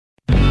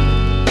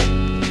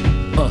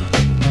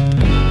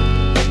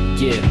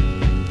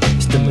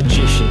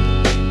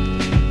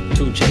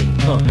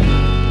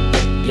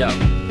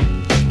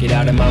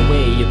of my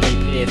way, you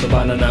prepare for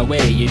banana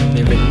way. You do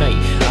live at night,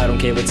 I don't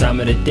care what time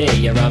of the day.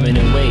 You're rhyming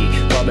away,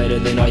 far better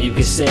than all you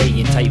can say.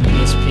 In tight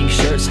pants, pink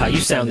shirts, how you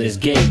sounding is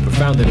gay,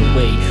 profound in a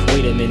way.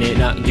 Wait a minute,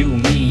 not you,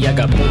 me. I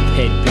got both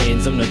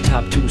headbands, I'm the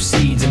top 2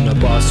 seeds. I'm the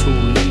boss who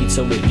leads,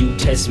 so if you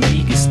test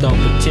me, get stomped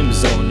with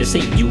Tim's on. This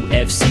ain't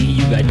UFC,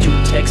 you got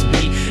 2 text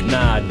me.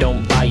 Nah,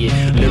 don't buy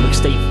it. Lyrics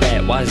stay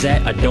fat, why's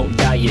that? I don't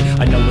diet.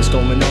 I know what's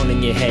going on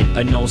in your head,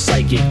 a known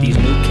psychic. These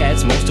new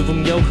cats, most of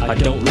them, yo, I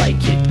don't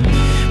like it.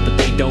 But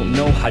they don't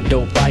know how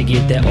dope I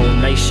get. That old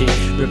nice shit,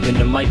 ripping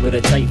the mic with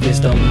a tight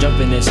fist. I'm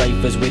jumping in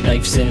ciphers with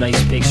knives and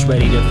ice picks,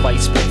 ready to fight,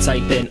 spit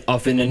tight, then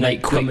off in the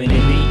night quick. Coming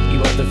in me, you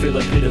have to feel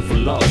a pitiful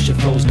loss. Your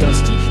flow's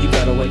dusty, you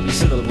gotta wipe your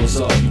syllables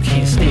off. You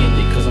can't stand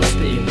it, cause I'm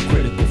spitting with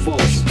critical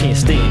force. You can't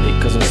stand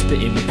it, cause I'm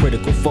spitting with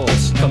critical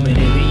force. Coming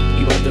in me,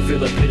 you have to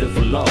feel a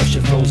pitiful loss.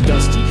 Your flow's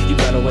dusty, you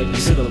gotta wipe your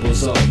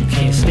syllables off. You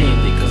can't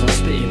stand it, cause I'm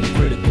spitting with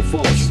critical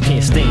force. You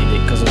can't stand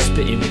it, cause I'm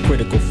spitting with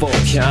critical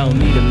force. Yeah, I don't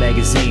need a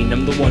magazine,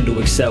 I'm the one to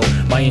excel.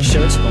 Buying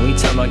shirts, only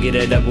time I get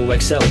a double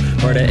XL.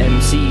 Murder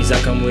MCs, I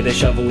come with a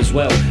shovel as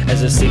well.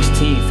 As a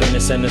 16,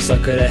 finna send a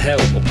sucker to hell,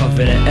 or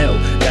puffin' an L.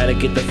 Gotta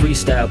get the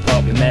freestyle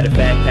poppin'. Matter of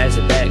fact, pass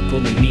it back,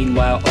 pulling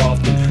meanwhile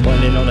often.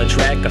 Running on a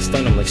track, I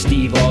stun them like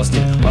Steve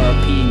Austin.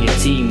 RP in your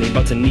team, they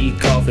bout to need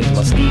coffins.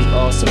 My Steve's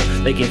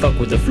awesome, they can't fuck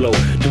with the flow.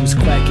 Dudes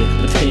quacking,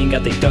 but they ain't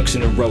got their ducks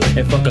in a row.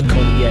 And fuck a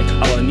cognac,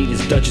 all I need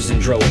is Dutchess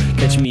and Dro.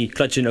 Catch me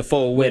clutching a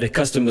fold where the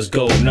customers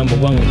go. Number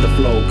 1 with the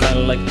flow,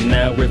 kinda like the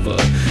Nile River.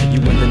 You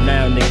in the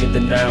Nile, nigga, the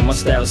Nile, my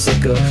style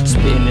sicker.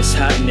 Spitting this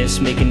hotness,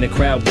 making the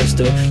crowd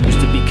blister. Used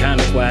to be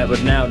kinda quiet,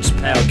 but now just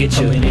pal, get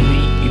you. Coming in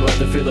me, you have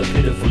to feel a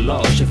pitiful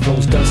loss. Your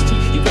flow's dusty,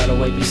 you gotta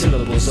wipe your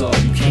syllables off.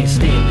 You can't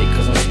stand it,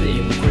 cause I'm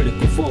spitting with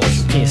critical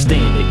force. You can't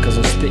stand it, cause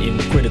I'm spitting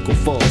with critical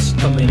force.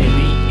 Coming in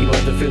me, you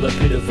have to feel a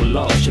pitiful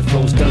loss. Your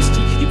flow's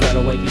dusty, you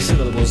gotta wipe your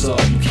syllables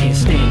off. You can't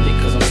stand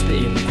it, cause I'm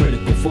spitting with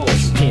critical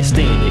force. You can't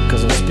stand it,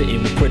 cause I'm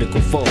spitting with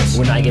critical force.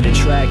 When I get a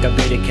track, I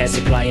be the cat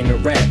supplying the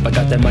rap. I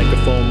got that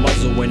microphone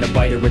muzzle when a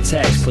biter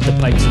attacks. Put the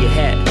pipe to your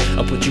hat,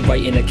 I'll put you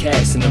right in a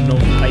cast. And I'm known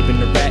for piping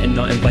the rat and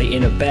not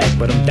inviting her back.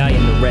 But I'm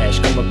dying to rash,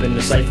 come up in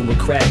the cypher with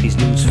crack. These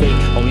dudes fake,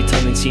 only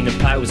time they seen a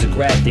pie was a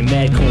graph. They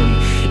mad corny,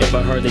 if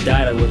I heard they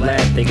died I would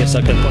laugh. They get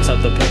sucked and bust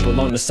out the pimple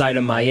on the side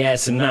of my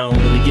ass. And I don't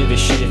really give a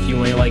shit if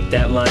you ain't like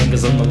that line,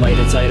 cause I'm the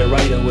lighter, tighter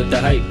writer with the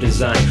hype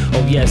design.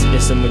 Oh yes,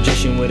 it's a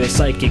magician with a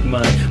psychic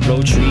mind.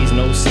 Blow trees,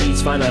 no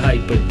seeds, find a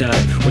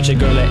hyperdine. With your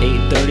girl at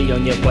 8:30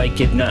 on your bike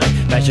at 9.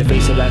 Match your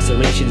face with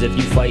lacerations if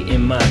you fight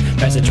in mine.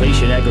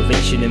 Concentration,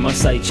 aggravation, in my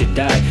sight you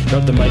die.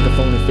 Drop the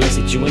microphone and face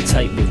it, you ain't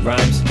tight with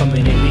rhymes.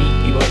 Coming in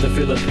me, you have to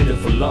feel a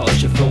pitiful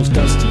loss. Your flow's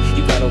dusty,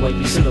 you gotta wipe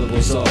your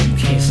syllables off. You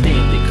can't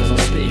stand it, cause I'm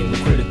spitting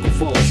with critical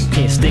force. You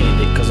can't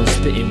stand it, cause I'm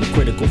spitting with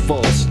critical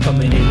force.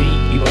 Coming in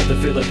me, you have to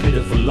feel a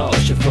pitiful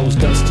loss. Your flow's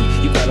dusty,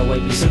 you gotta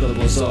wipe your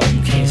syllables off.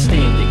 You can't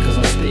stand it, cause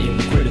I'm spitting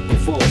with critical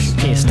force. You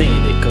can't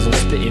stand it, cause I'm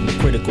spitting with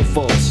critical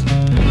force.